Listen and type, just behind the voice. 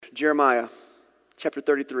Jeremiah chapter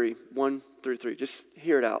 33, 1 through 3. Just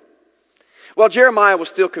hear it out. While Jeremiah was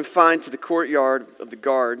still confined to the courtyard of the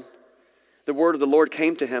guard, the word of the Lord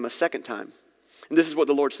came to him a second time. And this is what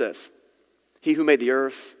the Lord says. He who made the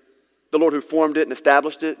earth, the Lord who formed it and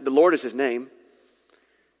established it, the Lord is his name.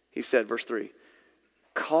 He said, verse 3,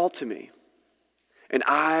 call to me, and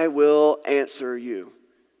I will answer you.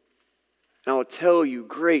 And I will tell you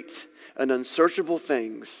great and unsearchable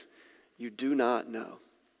things you do not know.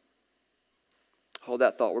 Hold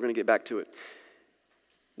that thought. We're going to get back to it.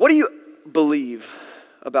 What do you believe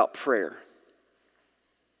about prayer?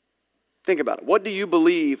 Think about it. What do you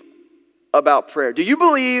believe about prayer? Do you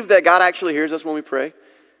believe that God actually hears us when we pray?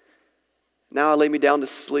 Now I lay me down to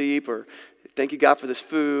sleep, or thank you, God, for this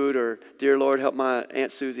food, or dear Lord, help my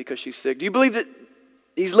Aunt Susie because she's sick. Do you believe that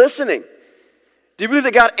He's listening? Do you believe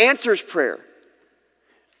that God answers prayer?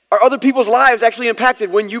 Are other people's lives actually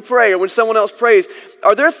impacted when you pray or when someone else prays?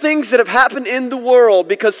 Are there things that have happened in the world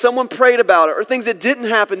because someone prayed about it, or things that didn't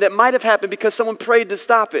happen that might have happened because someone prayed to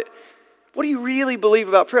stop it? What do you really believe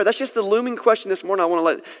about prayer? That's just the looming question this morning I want to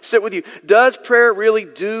let sit with you. Does prayer really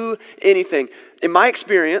do anything? In my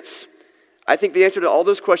experience, I think the answer to all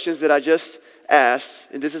those questions that I just asked,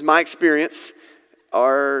 and this is my experience,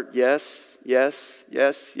 are yes, yes,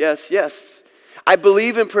 yes, yes, yes. I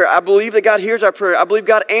believe in prayer. I believe that God hears our prayer. I believe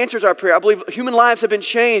God answers our prayer. I believe human lives have been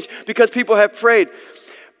changed because people have prayed.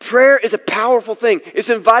 Prayer is a powerful thing. It's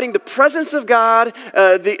inviting the presence of God,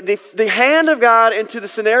 the hand of God into the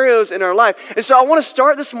scenarios in our life. And so I want to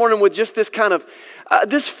start this morning with just this kind of,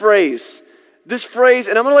 this phrase,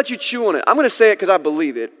 and I'm going to let you chew on it. I'm going to say it because I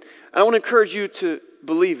believe it. I want to encourage you to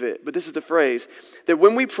believe it, but this is the phrase, that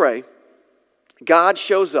when we pray, God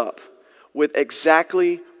shows up with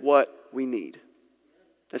exactly what we need.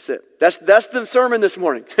 That's it. That's the sermon this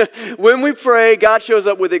morning. When we pray, God shows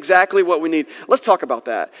up with exactly what we need. Let's talk about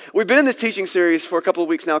that. We've been in this teaching series for a couple of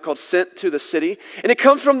weeks now called Sent to the City. And it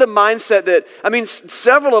comes from the mindset that,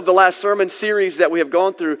 several of the last sermon series that we have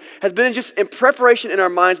gone through has been just in preparation in our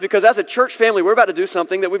minds, because as a church family, we're about to do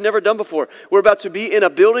something that we've never done before. We're about to be in a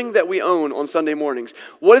building that we own on Sunday mornings.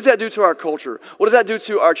 What does that do to our culture? What does that do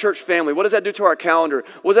to our church family? What does that do to our calendar?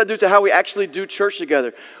 What does that do to how we actually do church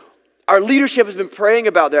together? Our leadership has been praying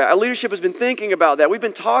about that. Our leadership has been thinking about that. We've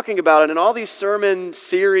been talking about it, and all these sermon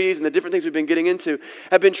series and the different things we've been getting into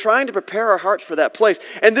have been trying to prepare our hearts for that place.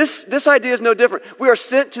 And this idea is no different. We are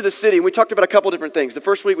sent to the city, and we talked about a couple different things. The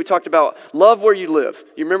first week we talked about love where you live.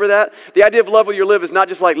 You remember that? The idea of love where you live is not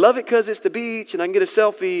just like love it because it's the beach and I can get a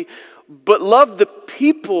selfie, but love the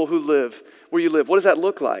people who live where you live. What does that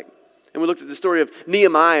look like? And we looked at the story of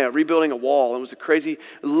Nehemiah rebuilding a wall. And it was a crazy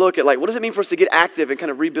look at what does it mean for us to get active and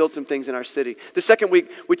kind of rebuild some things in our city. The second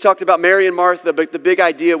week, we talked about Mary and Martha, but the big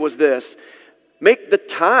idea was this. Make the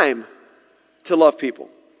time to love people.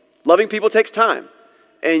 Loving people takes time.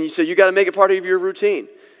 And so you got to make it part of your routine.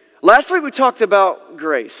 Last week, we talked about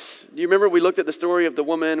grace. Do you remember we looked at the story of the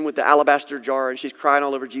woman with the alabaster jar, and she's crying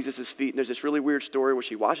all over Jesus' feet, and there's this really weird story where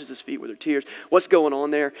she washes his feet with her tears. What's going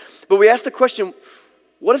on there? But we asked the question,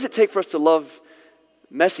 what does it take for us to love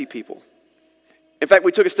messy people? In fact,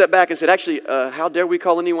 we took a step back and said, actually, how dare we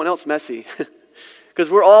call anyone else messy?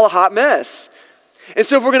 Because we're all a hot mess. And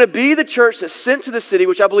so if we're going to be the church that's sent to the city,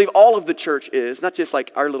 which I believe all of the church is, not just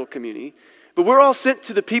like our little community, but we're all sent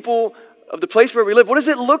to the people of the place where we live. What does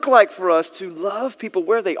it look like for us to love people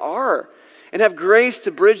where they are and have grace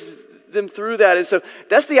to bridge them through that? And so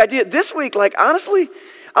that's the idea. This week, honestly,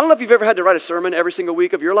 I don't know if you've ever had to write a sermon every single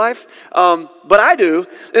week of your life, but I do.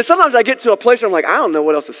 And sometimes I get to a place where I'm like, I don't know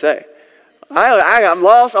what else to say. I'm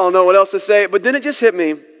lost. I don't know what else to say. But then it just hit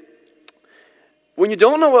me. When you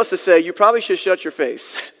don't know what else to say, you probably should shut your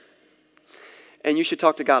face. And you should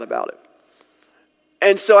talk to God about it.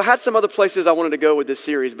 And so I had some other places I wanted to go with this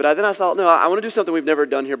series, but then I thought, no, I want to do something we've never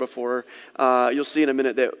done here before. You'll see in a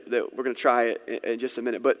minute that we're going to try it in just a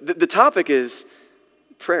minute. But the topic is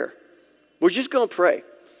prayer. We're just going to pray.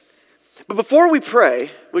 But before we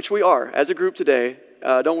pray, which we are as a group today,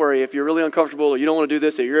 don't worry, if you're really uncomfortable or you don't want to do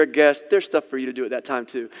this or you're a guest, there's stuff for you to do at that time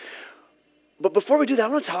too. But before we do that, I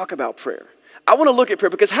want to talk about prayer. I want to look at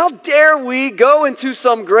prayer because how dare we go into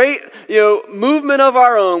some great, movement of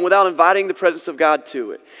our own without inviting the presence of God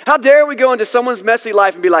to it? How dare we go into someone's messy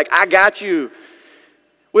life and be like, I got you,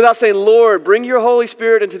 without saying, Lord, bring your Holy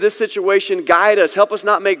Spirit into this situation, guide us, help us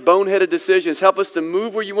not make boneheaded decisions, help us to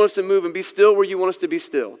move where you want us to move and be still where you want us to be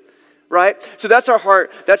still. right? So that's our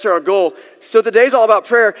heart. That's our goal. So today's all about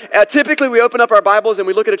prayer. Typically, we open up our Bibles and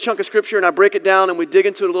we look at a chunk of Scripture and I break it down and we dig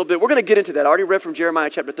into it a little bit. We're going to get into that. I already read from Jeremiah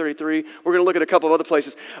chapter 33. We're going to look at a couple of other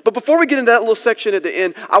places. But before we get into that little section at the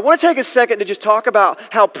end, I want to take a second to just talk about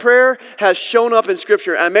how prayer has shown up in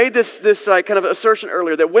Scripture. And I made this kind of assertion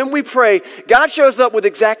earlier that when we pray, God shows up with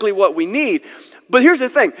exactly what we need. But here's the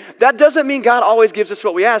thing. That doesn't mean God always gives us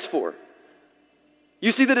what we ask for.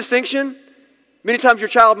 You see the distinction? Many times your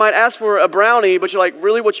child might ask for a brownie, but you're like,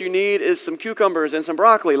 really what you need is some cucumbers and some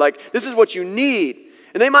broccoli. Like, this is what you need.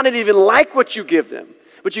 And they might not even like what you give them,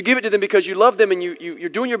 but you give it to them because you love them and you're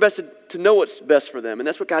doing your best to know what's best for them. And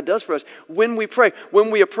that's what God does for us when we pray, when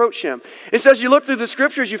we approach Him. And so as you look through the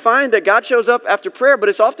Scriptures, you find that God shows up after prayer, but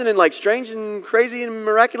it's often in like strange and crazy and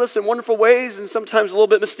miraculous and wonderful ways and sometimes a little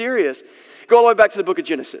bit mysterious. Go all the way back to the book of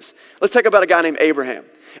Genesis. Let's talk about a guy named Abraham.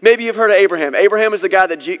 Maybe you've heard of Abraham. Abraham is the guy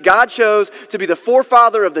that God chose to be the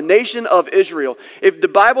forefather of the nation of Israel. If the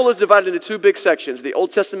Bible is divided into two big sections, the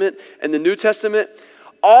Old Testament and the New Testament,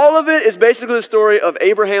 all of it is basically the story of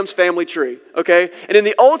Abraham's family tree, okay? And in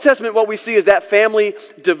the Old Testament, what we see is that family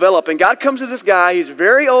develop. And God comes to this guy. He's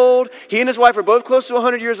very old. He and his wife are both close to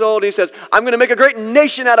 100 years old. And he says, I'm going to make a great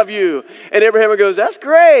nation out of you. And Abraham goes, that's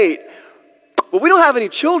great. But we don't have any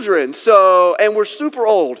children, and we're super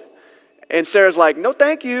old. And Sarah's like, no,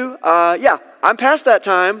 thank you. Yeah, I'm past that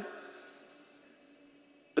time.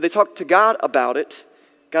 But they talk to God about it.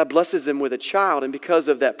 God blesses them with a child. And because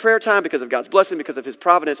of that prayer time, because of God's blessing, because of His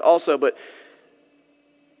providence also, but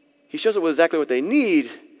He shows up with exactly what they need.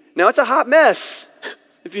 Now, it's a hot mess,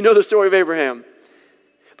 if you know the story of Abraham.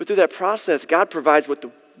 But through that process, God provides what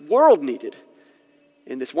the world needed.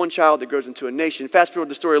 And this one child that grows into a nation. Fast forward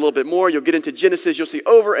the story a little bit more. You'll get into Genesis. You'll see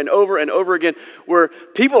over and over and over again where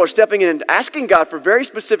people are stepping in and asking God for very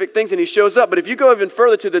specific things, and He shows up. But if you go even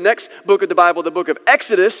further to the next book of the Bible, the book of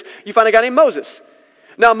Exodus, you find a guy named Moses.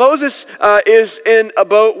 Now, Moses is in a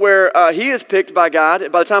boat where he is picked by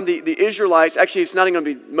God. By the time the Israelites, actually it's not even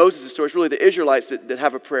going to be Moses' story, it's really the Israelites that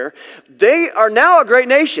have a prayer. They are now a great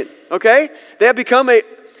nation, okay? They have become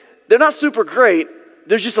they're not super great.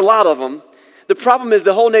 There's just a lot of them. The problem is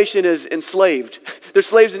the whole nation is enslaved. They're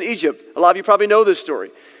slaves in Egypt. A lot of you probably know this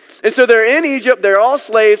story. And so they're in Egypt, they're all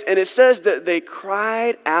slaves, and it says that they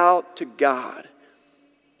cried out to God,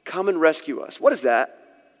 come and rescue us. What is that?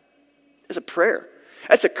 It's a prayer.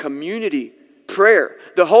 That's a community prayer.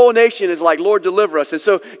 The whole nation is like, Lord, deliver us. And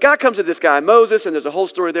so God comes to this guy, Moses, and there's a whole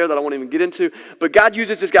story there that I won't even get into, but God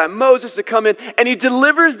uses this guy, Moses, to come in, and he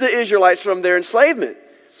delivers the Israelites from their enslavement.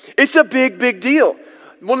 It's a big, big deal.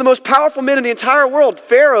 One of the most powerful men in the entire world,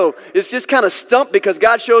 Pharaoh, is just kind of stumped because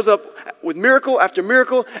God shows up with miracle after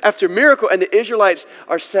miracle after miracle, and the Israelites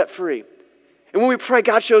are set free. And when we pray,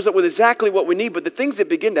 God shows up with exactly what we need, but the things that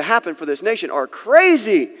begin to happen for this nation are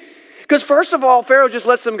crazy. Because first of all, Pharaoh just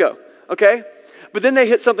lets them go, okay? But then they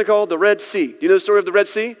hit something called the Red Sea. Do you know the story of the Red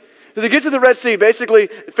Sea? So they get to the Red Sea, basically,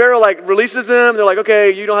 Pharaoh releases them. They're like,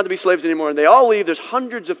 okay, you don't have to be slaves anymore. And they all leave. There's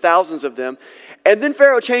hundreds of thousands of them. And then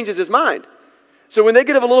Pharaoh changes his mind. So when they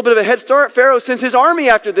get a little bit of a head start, Pharaoh sends his army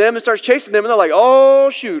after them and starts chasing them. And they're like, oh,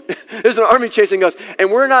 shoot, there's an army chasing us.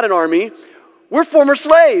 And we're not an army. We're former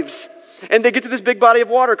slaves. And they get to this big body of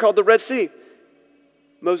water called the Red Sea.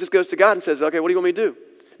 Moses goes to God and says, okay, what do you want me to do?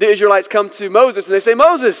 The Israelites come to Moses and they say,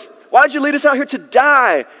 Moses, why did you lead us out here to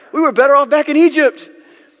die? We were better off back in Egypt.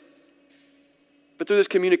 But through this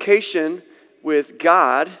communication with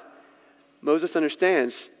God, Moses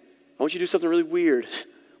understands, I want you to do something really weird.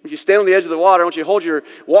 I want you to stand on the edge of the water. I want you to hold your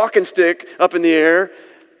walking stick up in the air.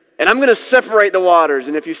 And I'm going to separate the waters.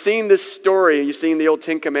 And if you've seen this story, you've seen the old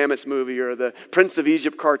Ten Commandments movie or the Prince of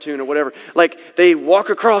Egypt cartoon or whatever, they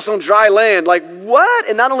walk across on dry land. Like, what?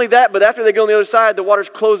 And not only that, but after they go on the other side, the waters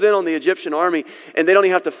close in on the Egyptian army and they don't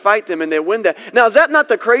even have to fight them and they win that. Now, is that not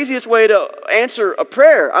the craziest way to answer a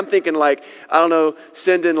prayer? I'm thinking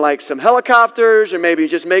send in some helicopters or maybe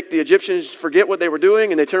just make the Egyptians forget what they were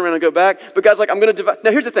doing and they turn around and go back. But God's like, I'm going to divide.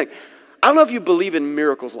 Now, here's the thing. I don't know if you believe in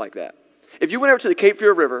miracles like that. If you went over to the Cape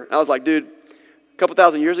Fear River, and I was like, dude, a couple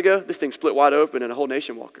thousand years ago, this thing split wide open and a whole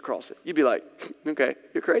nation walked across it. You'd be like, okay,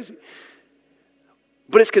 you're crazy.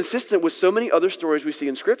 But it's consistent with so many other stories we see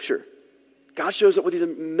in Scripture. God shows up with these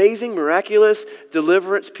amazing, miraculous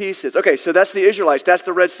deliverance pieces. Okay, so that's the Israelites. That's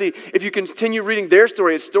the Red Sea. If you continue reading their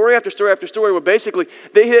story, it's story after story after story where basically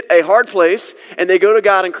they hit a hard place and they go to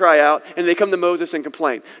God and cry out and they come to Moses and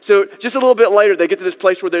complain. So just a little bit later, they get to this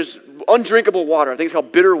place where there's undrinkable water. I think it's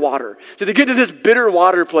called bitter water. So they get to this bitter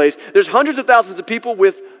water place. There's hundreds of thousands of people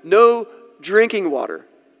with no drinking water.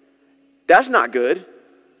 That's not good.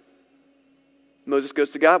 Moses goes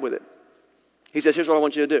to God with it. He says, here's what I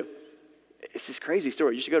want you to do. It's this crazy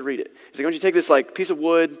story. You should go read it. He's like, I want you to take this like piece of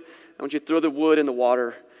wood. I want you to throw the wood in the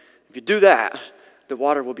water. If you do that, the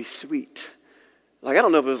water will be sweet. Like, I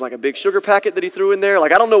don't know if it was like a big sugar packet that he threw in there.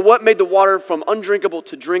 Like, I don't know what made the water from undrinkable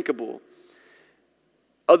to drinkable,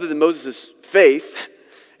 other than Moses' faith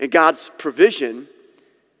and God's provision.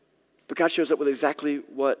 But God shows up with exactly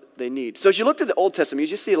what they need. So as you look to the Old Testament, you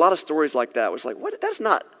just see a lot of stories like that. Where it's like, what? That's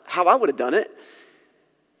not how I would have done it.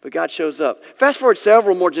 But God shows up. Fast forward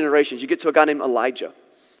several more generations, you get to a guy named Elijah.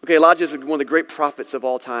 Okay, Elijah is one of the great prophets of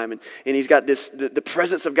all time, and he's got this, the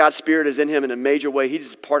presence of God's Spirit is in him in a major way.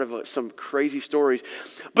 He's part of some crazy stories.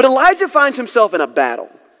 But Elijah finds himself in a battle.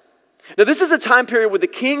 Now, this is a time period where the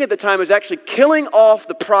king at the time is actually killing off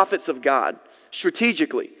the prophets of God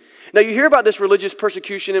strategically. Now, you hear about this religious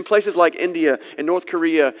persecution in places like India and North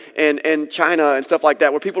Korea and China and stuff like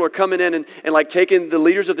that, where people are coming in and like taking the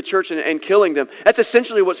leaders of the church and killing them. That's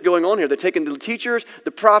essentially what's going on here. They're taking the teachers,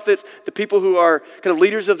 the prophets, the people who are kind of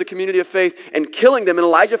leaders of the community of faith and killing them. And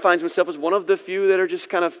Elijah finds himself as one of the few that are just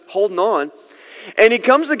kind of holding on. And he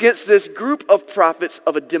comes against this group of prophets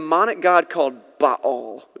of a demonic god called Baal,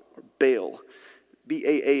 or Baal,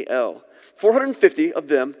 B-A-A-L. 450 of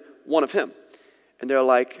them, one of him. And they're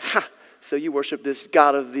like, ha, so you worship this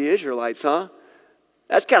God of the Israelites, huh?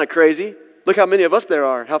 That's kind of crazy. Look how many of us there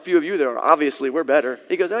are, how few of you there are. Obviously, we're better.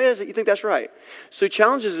 He goes, oh, yeah, you think that's right? So he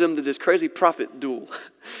challenges them to this crazy prophet duel.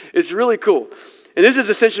 It's really cool. And this is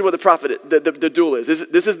essentially what the duel is.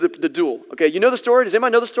 This is the duel. Okay, you know the story? Does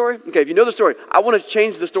anybody know the story? Okay, if you know the story, I want to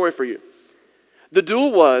change the story for you. The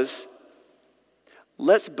duel was,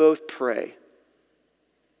 let's both pray.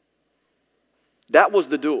 That was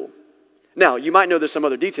the duel. Now, you might know there's some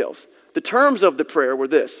other details. The terms of the prayer were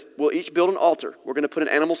this. We'll each build an altar. We're going to put an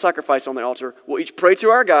animal sacrifice on the altar. We'll each pray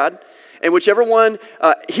to our God. And whichever one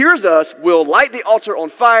hears us will light the altar on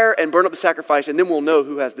fire and burn up the sacrifice, and then we'll know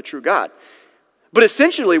who has the true God. But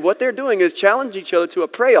essentially, what they're doing is challenge each other to a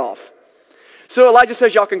pray-off. So Elijah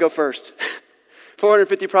says, y'all can go first.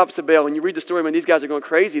 450 prophets of Baal. When you read the story, when these guys are going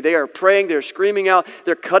crazy, they are praying, they're screaming out,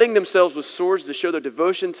 they're cutting themselves with swords to show their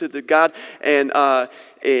devotion to the God. And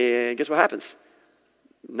guess what happens?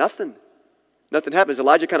 Nothing. Nothing happens.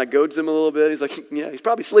 Elijah kind of goads them a little bit. He's like, yeah, he's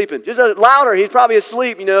probably sleeping. Just louder, he's probably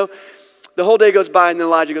asleep, you know. The whole day goes by, and then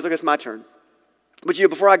Elijah goes, okay, it's my turn. But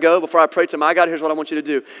before I pray to my God, here's what I want you to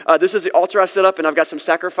do. This is the altar I set up, and I've got some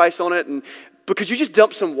sacrifice on it. But could you just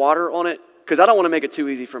dump some water on it? Because I don't want to make it too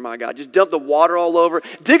easy for my God. Just dump the water all over.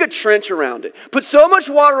 Dig a trench around it. Put so much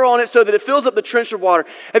water on it so that it fills up the trench with water.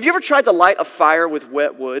 Have you ever tried to light a fire with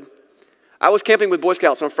wet wood? I was camping with Boy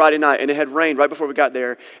Scouts on Friday night, and it had rained right before we got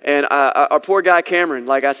there. And our poor guy, Cameron,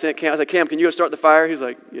 I was like, Cam, can you go start the fire? He's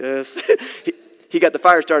like, yes. He got the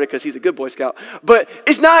fire started because he's a good Boy Scout. But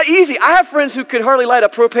it's not easy. I have friends who could hardly light a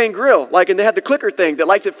propane grill, and they have the clicker thing that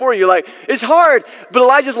lights it for you. It's hard. But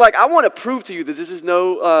Elijah's like, I want to prove to you that this is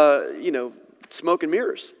no, smoke and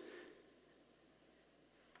mirrors.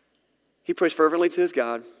 He prays fervently to his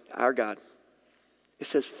God, our God. It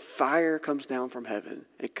says fire comes down from heaven.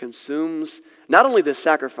 It consumes not only the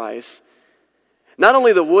sacrifice, not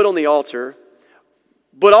only the wood on the altar,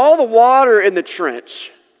 but all the water in the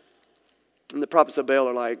trench. And the prophets of Baal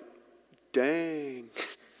are like, dang.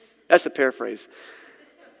 That's a paraphrase.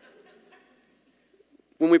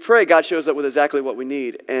 When we pray, God shows up with exactly what we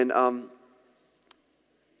need. And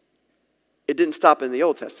it didn't stop in the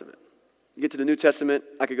Old Testament. You get to the New Testament,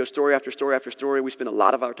 I could go story after story after story. We spend a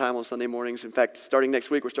lot of our time on Sunday mornings. In fact, starting next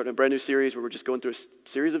week, we're starting a brand new series where we're just going through a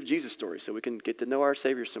series of Jesus stories so we can get to know our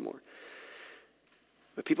Savior some more.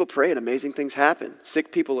 But people pray and amazing things happen.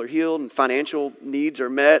 Sick people are healed and financial needs are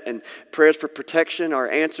met and prayers for protection are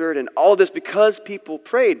answered, and all of this because people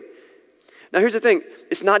prayed. Now here's the thing.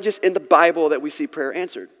 It's not just in the Bible that we see prayer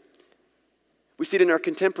answered. We see it in our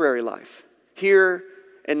contemporary life, here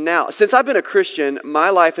and now. Since I've been a Christian,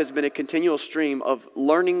 my life has been a continual stream of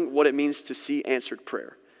learning what it means to see answered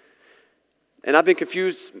prayer. And I've been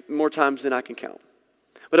confused more times than I can count.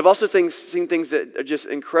 But I've also seen things that are just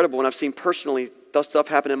incredible, and I've seen personally stuff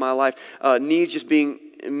happen in my life, needs just being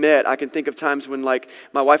met. I can think of times when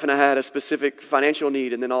my wife and I had a specific financial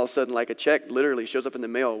need, and then all of a sudden a check literally shows up in the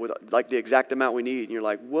mail with the exact amount we need, and you're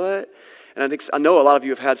like, what? And I know a lot of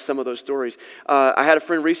you have had some of those stories. I had a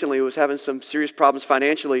friend recently who was having some serious problems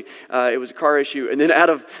financially. It was a car issue, and then out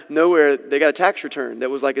of nowhere, they got a tax return that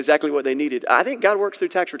was exactly what they needed. I think God works through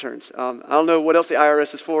tax returns. I don't know what else the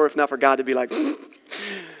IRS is for, if not for God to be like,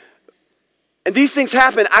 and these things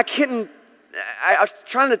happen. I was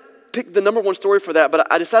trying to pick the number one story for that,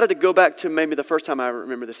 but I decided to go back to maybe the first time I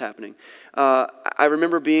remember this happening. I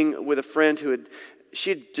remember being with a friend she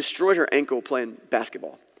had destroyed her ankle playing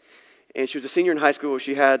basketball. And she was a senior in high school.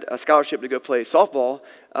 She had a scholarship to go play softball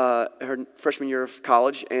her freshman year of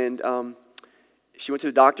college. And she went to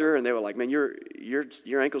the doctor, and they were like, man,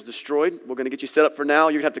 your ankle's destroyed. We're going to get you set up for now.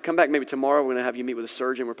 You're going to have to come back maybe tomorrow. We're going to have you meet with a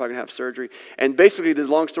surgeon. We're probably going to have surgery. And basically, the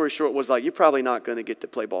long story short was like, you're probably not going to get to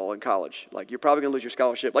play ball in college. Like, you're probably going to lose your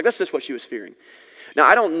scholarship. Like, that's just what she was fearing. Now,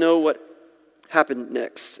 I don't know what happened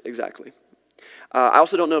next exactly. I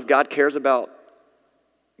also don't know if God cares about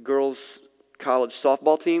girls' college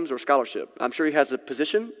softball teams or scholarship. I'm sure he has a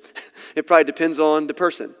position. It probably depends on the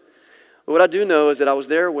person. But what I do know is that I was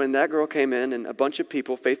there when that girl came in and a bunch of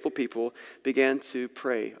people, faithful people, began to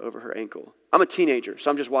pray over her ankle. I'm a teenager,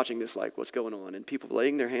 so I'm just watching this like, what's going on? And people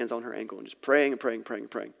laying their hands on her ankle and just praying and praying and praying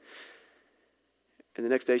and praying. And the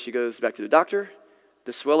next day she goes back to the doctor.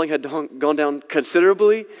 The swelling had gone down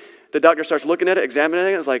considerably. The doctor starts looking at it, examining it,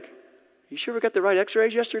 and it's like, you sure we got the right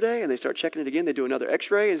x-rays yesterday? And they start checking it again. They do another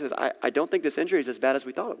x-ray and says, I don't think this injury is as bad as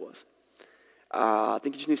we thought it was. I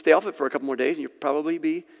think you just need to stay off it for a couple more days and you'll probably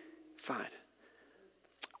be fine.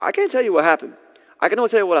 I can't tell you what happened. I can only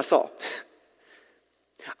tell you what I saw.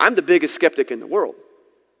 I'm the biggest skeptic in the world.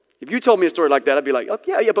 If you told me a story like that, I'd be like, oh,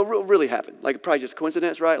 yeah, but what really happened? Like probably just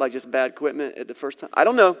coincidence, right? Like just bad equipment at the first time. I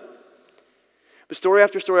don't know. But story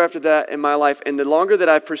after that in my life, and the longer that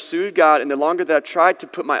I've pursued God and the longer that I've tried to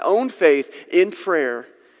put my own faith in prayer,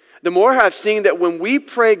 the more I've seen that when we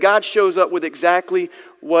pray, God shows up with exactly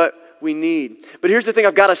what we need. But here's the thing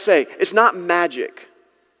I've got to say. It's not magic.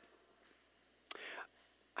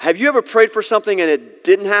 Have you ever prayed for something and it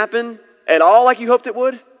didn't happen at all like you hoped it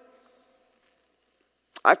would?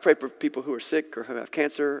 I've prayed for people who are sick or who have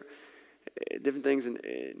cancer, different things, and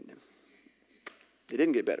they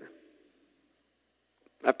didn't get better.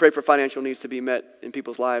 I've prayed for financial needs to be met in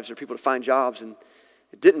people's lives or people to find jobs, and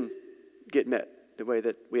it didn't get met the way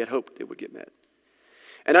that we had hoped it would get met.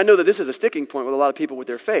 And I know that this is a sticking point with a lot of people with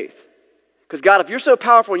their faith. Because God, if you're so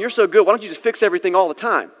powerful and you're so good, why don't you just fix everything all the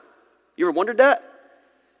time? You ever wondered that?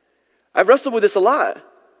 I've wrestled with this a lot.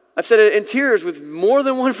 I've said it in tears with more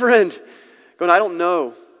than one friend, going, I don't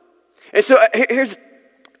know. And so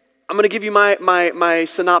I'm going to give you my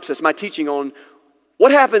synopsis, my teaching on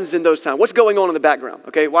what happens in those times. What's going on in the background?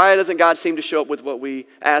 Okay, why doesn't God seem to show up with what we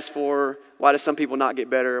ask for? Why does some people not get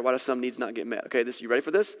better? Why do some needs not get met? Okay, you ready for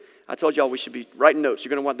this? I told y'all we should be writing notes. You're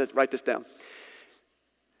going to want to write this down.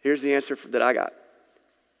 Here's the answer that I got.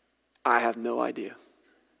 I have no idea.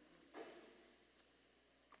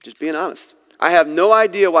 Just being honest. I have no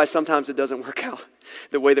idea why sometimes it doesn't work out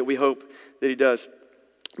the way that we hope that he does.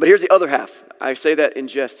 But here's the other half. I say that in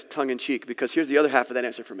jest, tongue-in-cheek, because here's the other half of that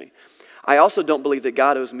answer for me. I also don't believe that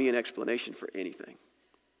God owes me an explanation for anything.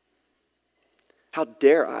 How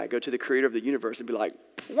dare I go to the creator of the universe and be like,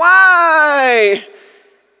 why?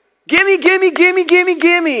 Gimme.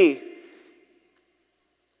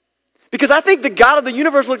 Because I think the God of the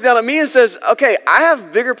universe looks down at me and says, okay, I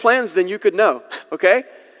have bigger plans than you could know, okay?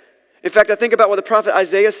 In fact, I think about what the prophet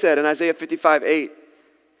Isaiah said in Isaiah 55:8.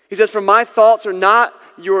 He says, for my thoughts are not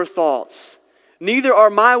your thoughts, neither are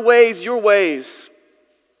my ways your ways.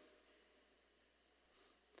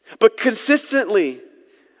 But consistently,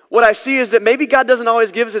 what I see is that maybe God doesn't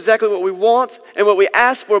always give us exactly what we want and what we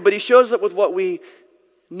ask for, but he shows up with what we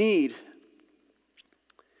need.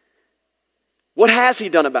 What has he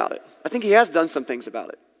done about it? I think he has done some things about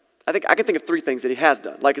it. I can think of 3 things that he has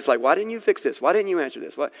done. Like, it's like, why didn't you fix this? Why didn't you answer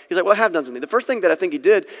this? He's like, well, I have done something. The first thing that I think he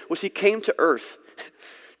did was he came to earth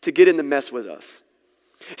to get in the mess with us.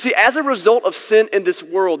 See, as a result of sin in this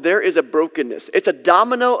world, there is a brokenness. It's a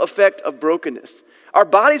domino effect of brokenness. Our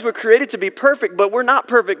bodies were created to be perfect, but we're not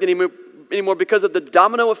perfect anymore because of the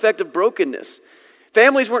domino effect of brokenness.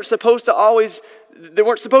 Families weren't supposed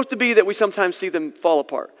to be that we sometimes see them fall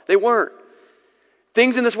apart. They weren't.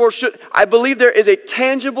 Things in this world I believe there is a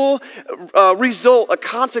tangible result, a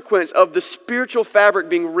consequence of the spiritual fabric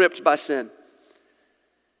being ripped by sin.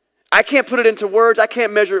 I can't put it into words. I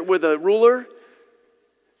can't measure it with a ruler.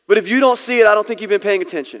 But if you don't see it, I don't think you've been paying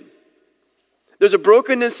attention. There's a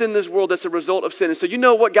brokenness in this world that's a result of sin. And so you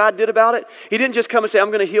know what God did about it? He didn't just come and say, I'm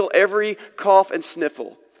going to heal every cough and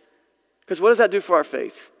sniffle. Because what does that do for our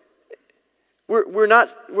faith? We're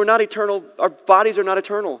not eternal. Our bodies are not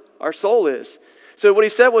eternal. Our soul is. So what he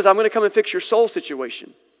said was, I'm going to come and fix your soul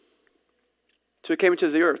situation. So he came into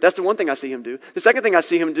the earth. That's the one thing I see him do. The second thing I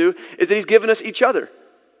see him do is that he's given us each other.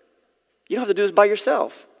 You don't have to do this by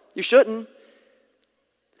yourself. You shouldn't.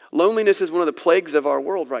 Loneliness is one of the plagues of our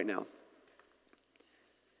world right now.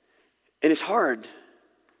 And it's hard.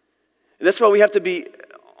 And that's why we have to be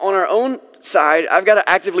on our own side. I've got to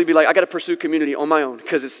actively be like, I got to pursue community on my own.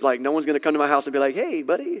 Because it's like no one's going to come to my house and be like, hey,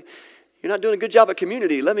 buddy, You're not doing a good job at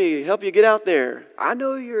community. Let me help you get out there. I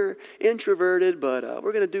know you're introverted, but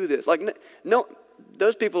we're going to do this. Like, no,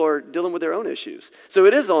 those people are dealing with their own issues. So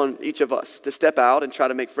it is on each of us to step out and try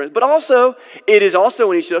to make friends. But also, it is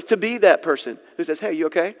also on each of us to be that person who says, hey, you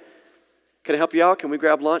okay? Can I help you out? Can we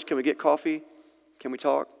grab lunch? Can we get coffee? Can we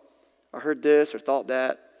talk? I heard this or thought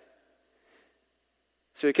that.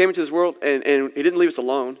 So he came into this world, and he didn't leave us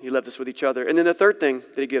alone. He left us with each other. And then the third thing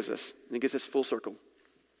that he gives us, and he gives us full circle.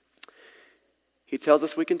 He tells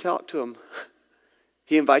us we can talk to him.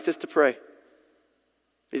 He invites us to pray.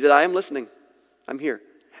 He said, I am listening. I'm here.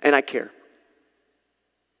 And I care.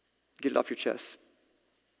 Get it off your chest.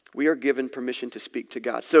 We are given permission to speak to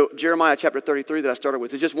God. So Jeremiah chapter 33 that I started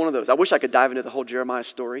with is just one of those. I wish I could dive into the whole Jeremiah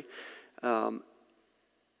story.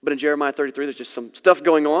 But in Jeremiah 33, there's just some stuff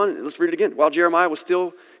going on. Let's read it again. While Jeremiah was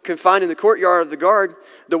still confined in the courtyard of the guard,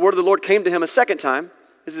 the word of the Lord came to him a second time.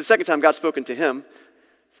 This is the second time God's spoken to him.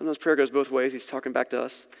 Sometimes prayer goes both ways. He's talking back to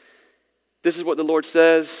us. This is what the Lord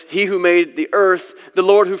says. He who made the earth, the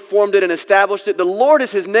Lord who formed it and established it, the Lord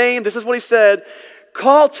is his name. This is what he said.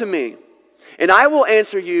 Call to me, and I will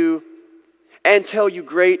answer you and tell you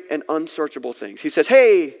great and unsearchable things. He says,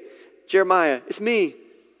 hey, Jeremiah, it's me,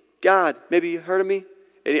 God. Maybe you heard of me?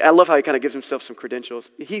 And I love how he kind of gives himself some credentials.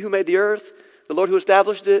 He who made the earth, the Lord who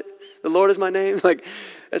established it, the Lord is my name. Like,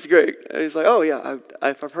 that's great. And he's like, oh yeah,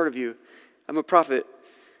 I've heard of you. I'm a prophet.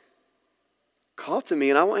 Call to me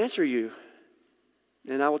and I will answer you.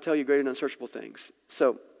 And I will tell you great and unsearchable things.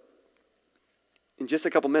 So, in just a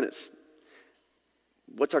couple minutes,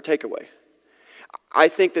 what's our takeaway? I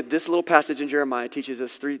think that this little passage in Jeremiah teaches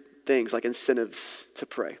us three things, like incentives to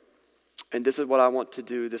pray. And this is what I want to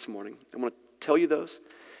do this morning. I want to tell you those.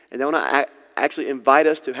 And then I want to actually invite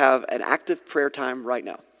us to have an active prayer time right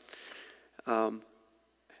now.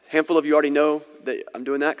 Handful of you already know that I'm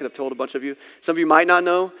doing that because I've told a bunch of you. Some of you might not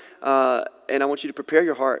know, and I want you to prepare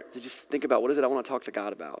your heart to just think about what is it I want to talk to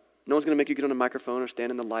God about. No one's going to make you get on a microphone or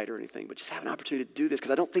stand in the light or anything, but just have an opportunity to do this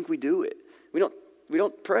because I don't think we do it. We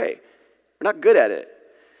don't pray. We're not good at it.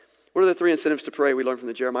 What are the three incentives to pray we learned from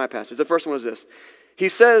the Jeremiah passage? The first one is this. He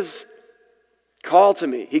says, call to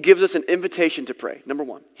me. He gives us an invitation to pray. Number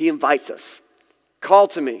one, he invites us. Call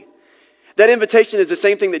to me. That invitation is the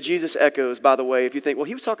same thing that Jesus echoes, by the way. If you think, well,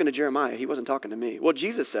 he was talking to Jeremiah. He wasn't talking to me. Well,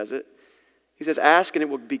 Jesus says it. He says, ask and it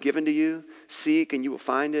will be given to you. Seek and you will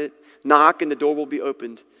find it. Knock and the door will be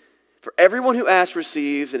opened. For everyone who asks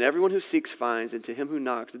receives, and everyone who seeks finds, and to him who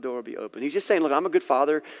knocks the door will be open. He's just saying, look, I'm a good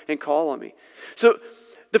father and call on me. So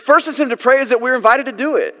the first incentive to pray is that we're invited to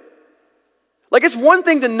do it. Like, it's one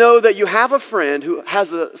thing to know that you have a friend who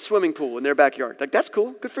has a swimming pool in their backyard. Like, that's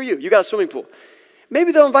cool. Good for you. You got a swimming pool.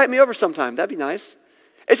 Maybe they'll invite me over sometime. That'd be nice.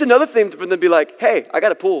 It's another thing for them to be like, hey, I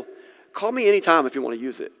got a pool. Call me anytime if you want to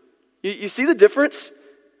use it. You see the difference?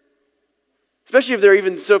 Especially if they're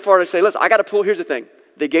even so far to say, listen, I got a pool. Here's the thing.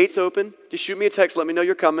 The gate's open. Just shoot me a text. Let me know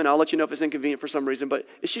you're coming. I'll let you know if it's inconvenient for some reason. But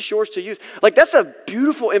it's just yours to use. Like, that's a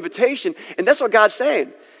beautiful invitation. And that's what God's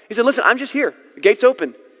saying. He said, listen, I'm just here. The gate's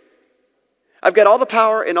open. I've got all the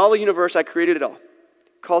power in all the universe. I created it all.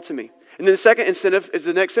 Call to me. And then the second incentive is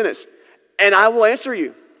the next sentence. And I will answer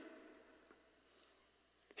you.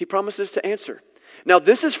 He promises to answer. Now,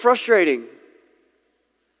 this is frustrating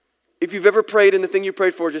if you've ever prayed and the thing you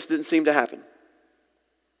prayed for just didn't seem to happen.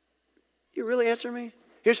 You really answer me?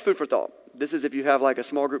 Here's food for thought. This is if you have like a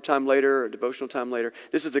small group time later or a devotional time later.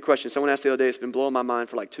 This is the question. Someone asked the other day, it's been blowing my mind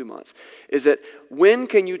for like 2 months. Is that when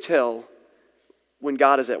can you tell when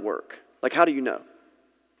God is at work? Like, how do you know?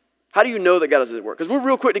 How do you know that God is at work? Because we're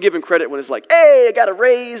real quick to give him credit when it's like, hey, I got a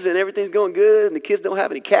raise and everything's going good and the kids don't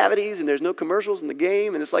have any cavities and there's no commercials in the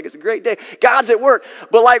game and it's like it's a great day. God's at work.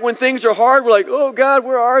 But like when things are hard, we're like, oh God,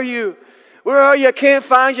 where are you? Where are you? I can't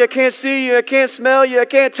find you. I can't see you. I can't smell you. I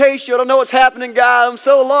can't taste you. I don't know what's happening, God. I'm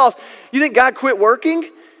so lost. You think God quit working?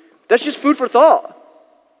 That's just food for thought.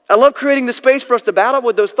 I love creating the space for us to battle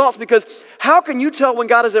with those thoughts because how can you tell when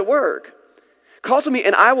God is at work? Call to me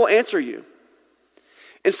and I will answer you.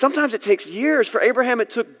 And sometimes it takes years. For Abraham, it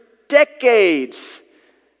took decades.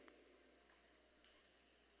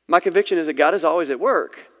 My conviction is that God is always at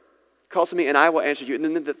work. Call to me and I will answer you. And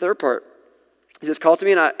then the third part, he says, call to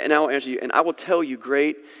me and I will answer you. And I will tell you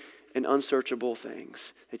great and unsearchable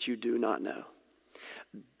things that you do not know.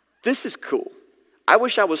 This is cool. I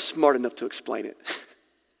wish I was smart enough to explain it.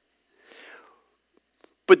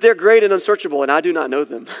 But they're great and unsearchable and I do not know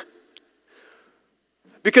them.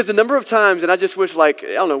 Because the number of times, and I just wish like,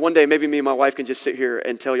 I don't know, one day maybe me and my wife can just sit here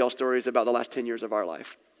and tell y'all stories about the last 10 years of our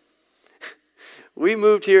life. We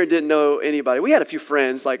moved here and didn't know anybody. We had a few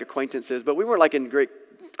friends, like acquaintances, but we weren't like in great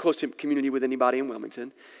close to community with anybody in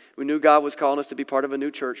Wilmington. We knew God was calling us to be part of a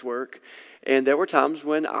new church work. And there were times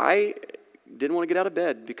when I didn't want to get out of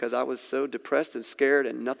bed because I was so depressed and scared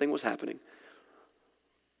and nothing was happening.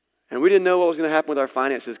 And we didn't know what was going to happen with our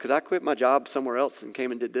finances because I quit my job somewhere else and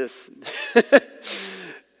came and did this.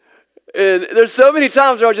 And there's so many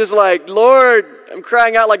times where I was just like, Lord, I'm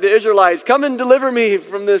crying out like the Israelites, come and deliver me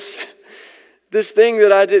from this thing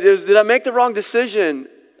that I did. Did I make the wrong decision?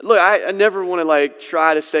 Look, I never want to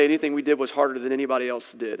try to say anything we did was harder than anybody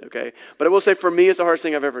else did, okay? But I will say for me, it's the hardest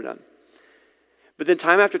thing I've ever done. But then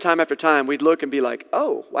time after time after time, we'd look and be like,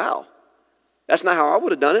 oh, wow, that's not how I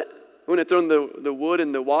would have done it. We wouldn't have thrown the wood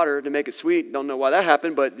in the water to make it sweet. Don't know why that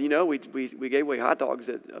happened, but, we gave away hot dogs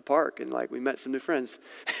at a park, and, we met some new friends.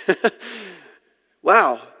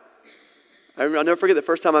 Wow. I'll never forget the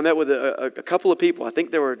first time I met with a couple of people. I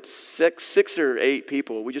think there were six or eight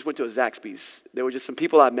people. We just went to a Zaxby's. There were just some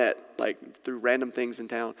people I met, through random things in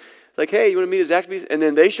town. Like, hey, you want to meet at Zaxby's? And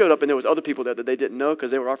then they showed up, and there was other people there that they didn't know because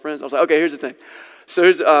they were our friends. I was like, okay, here's the thing. So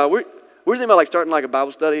we're thinking about starting a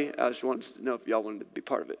Bible study. I just wanted to know if y'all wanted to be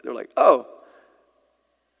part of it. They're like, oh,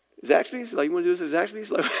 Zaxby's? You want to do this at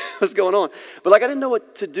Zaxby's? What's going on? But I didn't know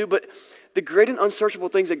what to do. But the great and unsearchable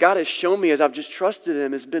things that God has shown me as I've just trusted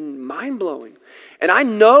Him has been mind-blowing. And I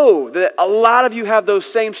know that a lot of you have those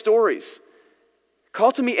same stories.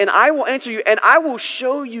 Call to me and I will answer you and I will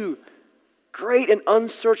show you great and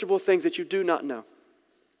unsearchable things that you do not know.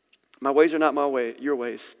 My ways are not your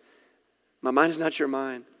ways. My mind is not your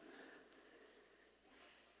mind.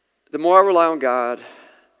 The more I rely on God,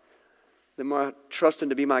 the more I trust Him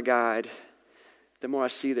to be my guide, the more I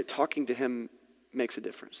see that talking to Him makes a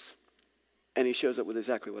difference. And He shows up with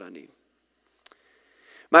exactly what I need.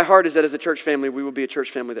 My heart is that as a church family, we will be a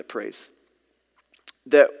church family that prays.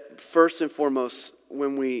 That first and foremost,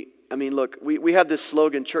 when we have this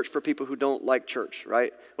slogan, church for people who don't like church,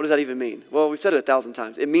 right? What does that even mean? Well, we've said it 1,000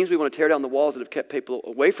 times. It means we want to tear down the walls that have kept people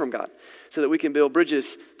away from God so that we can build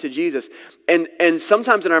bridges to Jesus. And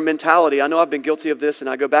sometimes in our mentality, I know I've been guilty of this and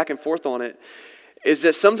I go back and forth on it, is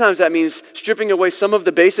that sometimes that means stripping away some of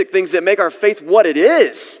the basic things that make our faith what it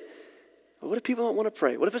is. But what if people don't want to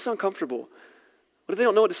pray? What if it's uncomfortable? What if they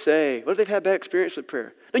don't know what to say? What if they've had bad experience with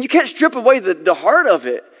prayer? No, you can't strip away the heart of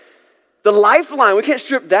it. The lifeline, we can't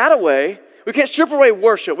strip that away. We can't strip away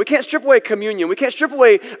worship. We can't strip away communion. We can't strip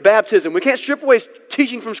away baptism. We can't strip away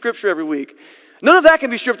teaching from Scripture every week. None of that can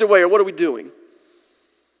be stripped away, or what are we doing?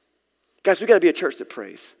 Guys, we got to be a church that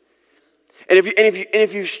prays. And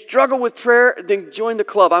if you struggle with prayer, then join the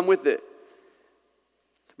club. I'm with it.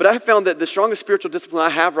 But I have found that the strongest spiritual discipline I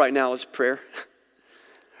have right now is prayer.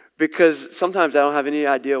 Because sometimes I don't have any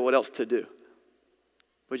idea what else to do.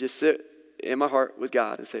 But just sit in my heart with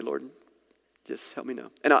God and say, Lord, just help me know.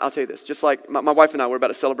 And I'll tell you this, just like my wife and I, we're about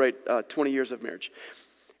to celebrate 20 years of marriage.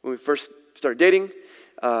 When we first started dating,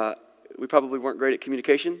 we probably weren't great at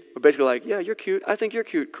communication. We're basically like, yeah, you're cute. I think you're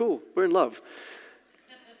cute. Cool. We're in love.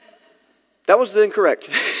 That was incorrect.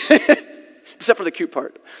 Except for the cute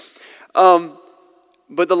part.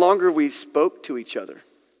 But the longer we spoke to each other,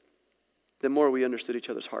 the more we understood each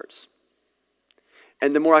other's hearts.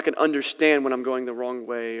 And the more I can understand when I'm going the wrong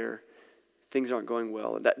way or things aren't going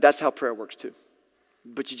well. And that's how prayer works too.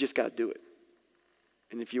 But you just got to do it.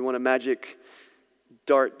 And if you want a magic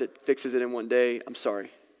dart that fixes it in one day, I'm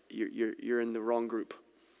sorry. You're in the wrong group.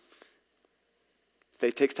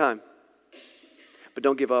 Faith takes time. But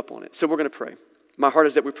don't give up on it. So we're going to pray. My heart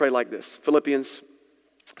is that we pray like this. Philippians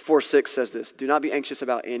 4:6 says this. Do not be anxious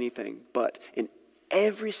about anything, but in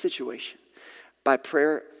every situation, by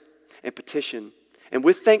prayer and petition, and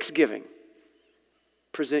with thanksgiving,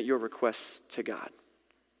 present your requests to God.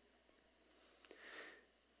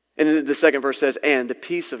 And then the second verse says, and the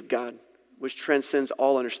peace of God, which transcends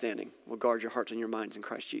all understanding, will guard your hearts and your minds in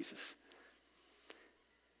Christ Jesus.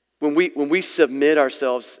 When we submit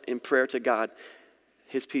ourselves in prayer to God,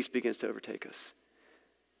 His peace begins to overtake us.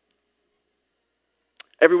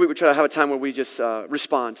 Every week we try to have a time where we just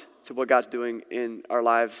respond to what God's doing in our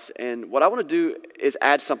lives. And what I want to do is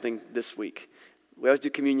add something this week. We always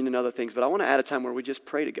do communion and other things, but I want to add a time where we just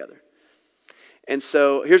pray together. And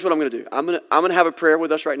so here's what I'm going to do. I'm going to have a prayer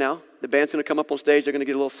with us right now. The band's going to come up on stage. They're going to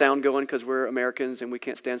get a little sound going because we're Americans and we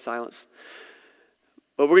can't stand silence.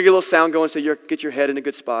 But we're going to get a little sound going so you get your head in a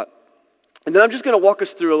good spot. And then I'm just going to walk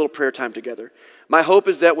us through a little prayer time together. My hope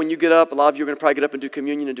is that when you get up, a lot of you are going to probably get up and do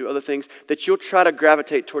communion and do other things, that you'll try to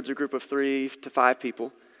gravitate towards a group of 3 to 5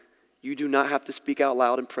 people. You do not have to speak out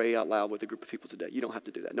loud and pray out loud with a group of people today. You don't have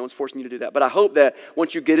to do that. No one's forcing you to do that. But I hope that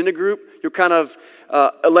once you get in a group, you'll kind of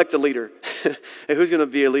elect a leader. And who's going to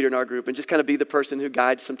be a leader in our group and just kind of be the person who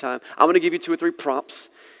guides some time. I'm going to give you 2 or 3 prompts.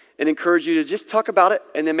 and encourage you to just talk about it,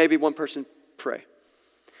 and then maybe one person pray.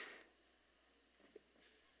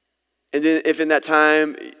 And then if in that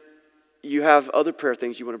time you have other prayer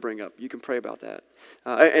things you want to bring up, you can pray about that.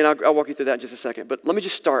 And I'll walk you through that in just a second. But let me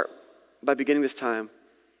just start by beginning this time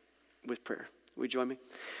with prayer. Will you join me?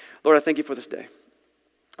 Lord, I thank you for this day.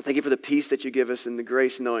 I thank you for the peace that you give us and the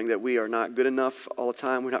grace knowing that we are not good enough all the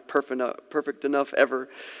time. We're not perfect enough ever,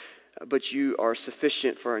 but you are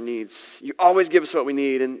sufficient for our needs. You always give us what we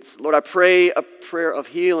need. And Lord, I pray a prayer of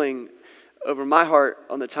healing over my heart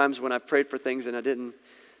on the times when I've prayed for things and I didn't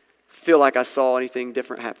feel like I saw anything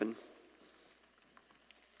different happen.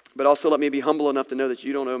 But also let me be humble enough to know that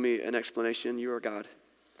you don't owe me an explanation. You are God.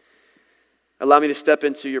 Allow me to step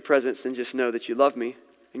into your presence and just know that you love me.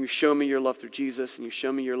 And you show me your love through Jesus, and you show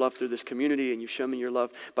me your love through this community, and you show me your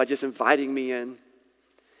love by just inviting me in.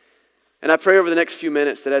 And I pray over the next few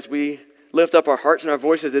minutes that as we lift up our hearts and our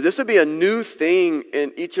voices, that this would be a new thing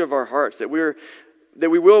in each of our hearts, that we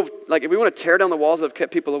will, like if we want to tear down the walls that have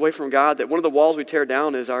kept people away from God, that one of the walls we tear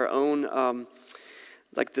down is our own,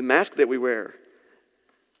 like the mask that we wear,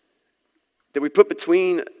 that we put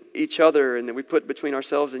between each other and that we put between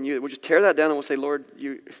ourselves and you. We'll just tear that down and we'll say, Lord,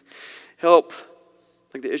 you help.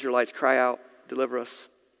 Like the Israelites, cry out, deliver us.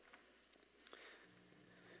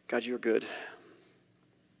 God, you are good.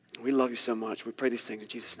 We love you so much. We pray these things in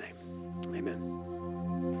Jesus' name. Amen.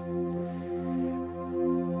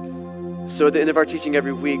 So at the end of our teaching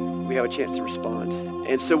every week, we have a chance to respond.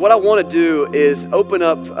 And so what I want to do is open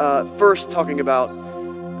up first talking about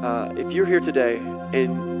if you're here today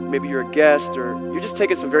and maybe you're a guest or you're just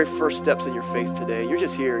taking some very first steps in your faith today. You're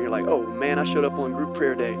just here and you're like, oh man, I showed up on group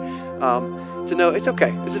prayer day. To know it's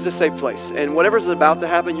okay. This is a safe place. And whatever's about to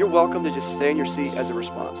happen, you're welcome to just stay in your seat as a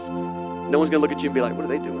response. No one's going to look at you and be like, what are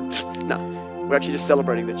they doing? No, we're actually just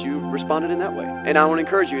celebrating that you responded in that way. And I want to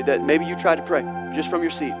encourage you that maybe you tried to pray just from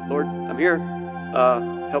your seat. Lord, I'm here.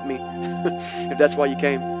 Help me if that's why you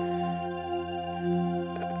came.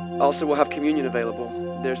 Also, we'll have communion available.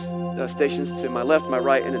 There's stations to my left, my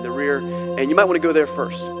right, and in the rear. And you might want to go there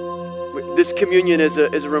first. This communion is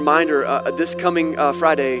a reminder. This coming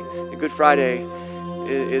Friday, Good Friday,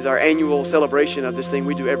 is our annual celebration of this thing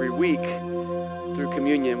we do every week through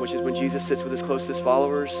communion, which is when Jesus sits with his closest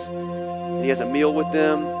followers and he has a meal with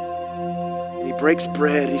them and he breaks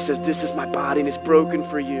bread and he says, this is my body and it's broken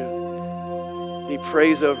for you. And he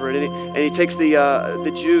prays over it and he takes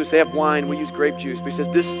the juice. They have wine. We use grape juice. But he says,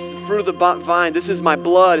 this is the fruit of the vine. This is my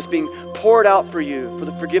blood. It's being poured out for you for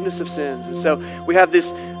the forgiveness of sins. And so we have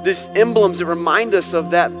these emblems that remind us of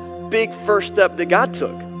that big first step that God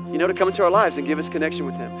took, to come into our lives and give us connection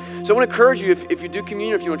with him. So I want to encourage you, if you do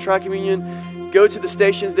communion, if you want to try communion, go to the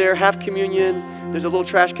stations there, have communion. There's a little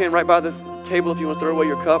trash can right by the table if you want to throw away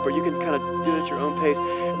your cup, or you can kind of do it at your own pace.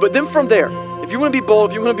 But then from there, if you want to be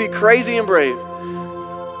bold, if you want to be crazy and brave,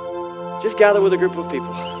 just gather with a group of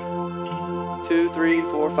people. 2, 3,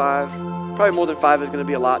 4, 5. Probably more than 5 is going to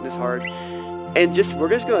be a lot and it's hard. And we're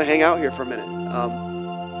just going to hang out here for a minute.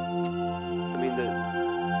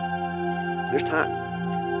 There's time.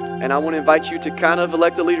 And I want to invite you to kind of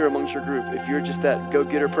elect a leader amongst your group. If you're just that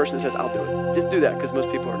go-getter person that says, I'll do it. Just do that, because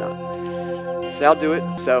most people are not. Say, I'll do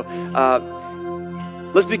it. So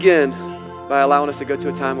let's begin by allowing us to go to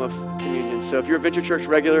a time of communion. So if you're a Venture Church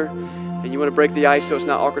regular and you want to break the ice so it's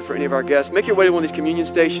not awkward for any of our guests, make your way to one of these communion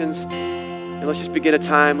stations and let's just begin a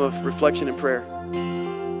time of reflection and prayer.